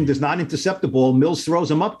this team does not intercept the ball. Mills throws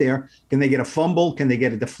them up there. Can they get a fumble? Can they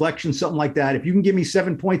get a deflection? Something like that. If you can give me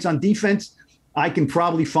 7 points on defense, I can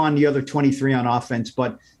probably find the other 23 on offense,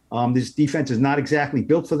 but this defense is not exactly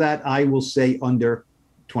built for that. I will say under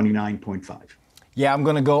 29.5. Yeah, I'm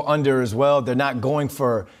going to go under as well. They're not going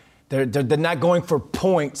for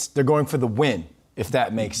points. They're going for the win, if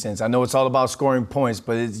that makes sense. I know it's all about scoring points,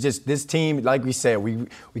 but it's just this team, like we said, we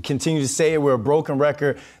continue to say it, we're a broken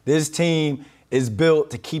record. This team is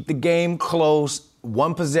built to keep the game close,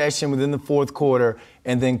 one possession within the fourth quarter,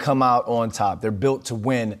 and then come out on top. They're built to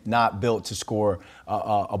win, not built to score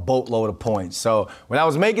a boatload of points. So when I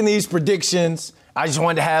was making these predictions, I just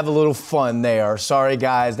wanted to have a little fun there. Sorry,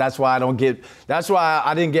 guys. That's why I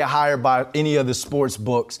didn't get hired by any of the sports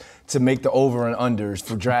books to make the over and unders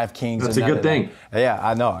for DraftKings. That's a good thing. Yeah,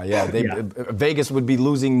 I know. Yeah, Vegas would be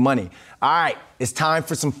losing money. All right, it's time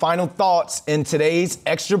for some final thoughts in today's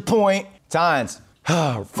Extra Point. Tines.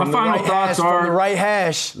 My final thoughts are from the right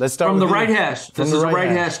hash. Let's start from with the right hash. This is a right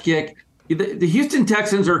hash kick. The Houston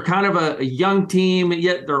Texans are kind of a young team,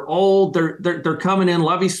 yet they're old. They're coming in.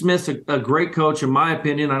 Lovie Smith's a great coach, in my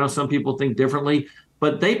opinion. I know some people think differently,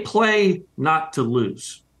 but they play not to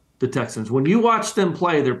lose. The Texans. When you watch them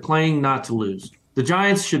play, they're playing not to lose. The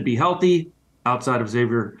Giants should be healthy, outside of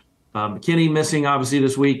Xavier McKinney missing obviously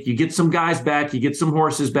this week. You get some guys back. You get some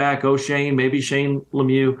horses back. O'Shane, maybe Shane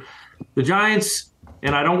Lemieux. The Giants,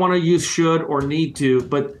 and I don't want to use should or need to,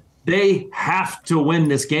 but they have to win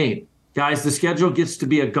this game. Guys, the schedule gets to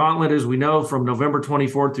be a gauntlet, as we know, from November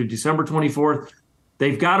 24th through December 24th.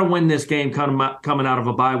 They've got to win this game coming out of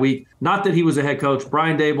a bye week. Not that he was a head coach.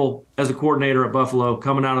 Brian Daboll, as a coordinator at Buffalo,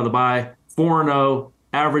 coming out of the bye, 4-0,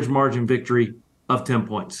 average margin victory of 10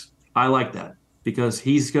 points. I like that because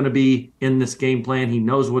he's going to be in this game plan. He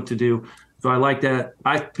knows what to do. So I like that.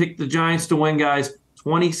 I picked the Giants to win, guys,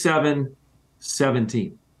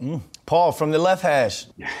 27-17. Paul, from the left hash.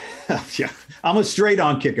 Yeah, I'm a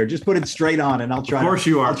straight-on kicker. Just put it straight on, and I'll try. Of course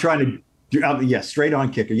you are. I'll try to. Yes,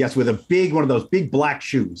 straight-on kicker. Yes, with one of those big black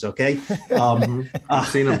shoes. Okay. I've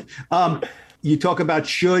seen them. You talk about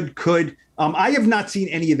should, could. I have not seen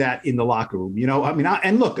any of that in the locker room.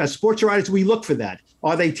 And look, as sports writers, we look for that.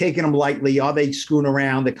 Are they taking them lightly? Are they screwing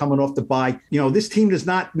around? They're coming off the bye. This team does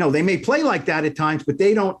not. No, they may play like that at times, but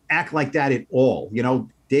they don't act like that at all.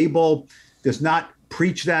 Daboll does not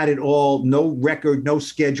preach that at all. No record, no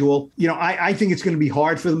schedule. I think it's going to be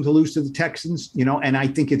hard for them to lose to the Texans, and I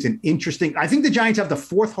think it's I think the Giants have the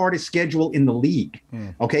fourth hardest schedule in the league.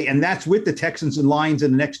 Okay. And that's with the Texans and Lions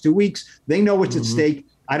in the next 2 weeks. They know what's at stake.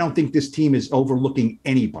 I don't think this team is overlooking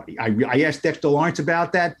anybody. I asked Dexter Lawrence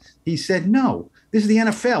about that. He said, no, this is the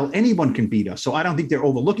NFL. Anyone can beat us. So I don't think they're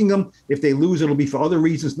overlooking them. If they lose, it'll be for other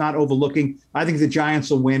reasons, not overlooking. I think the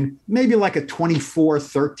Giants will win, maybe like a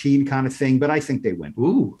 24-13 kind of thing, but I think they win.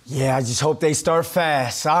 Ooh. Yeah, I just hope they start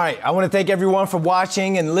fast. All right, I want to thank everyone for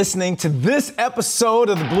watching and listening to this episode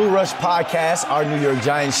of the Blue Rush Podcast, our New York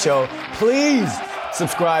Giants show. Please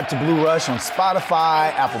subscribe to Blue Rush on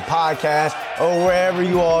Spotify, Apple Podcasts, or wherever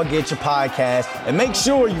you all get your podcasts. And make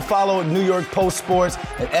sure you follow New York Post Sports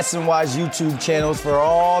and SNY's YouTube channels for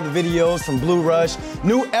all the videos from Blue Rush.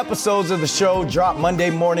 New episodes of the show drop Monday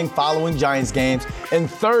morning following Giants games and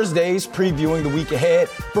Thursdays previewing the week ahead.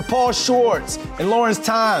 For Paul Schwartz and Lawrence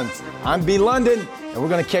Times, I'm B. London, and we're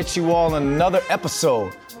going to catch you all in another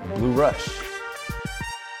episode of Blue Rush.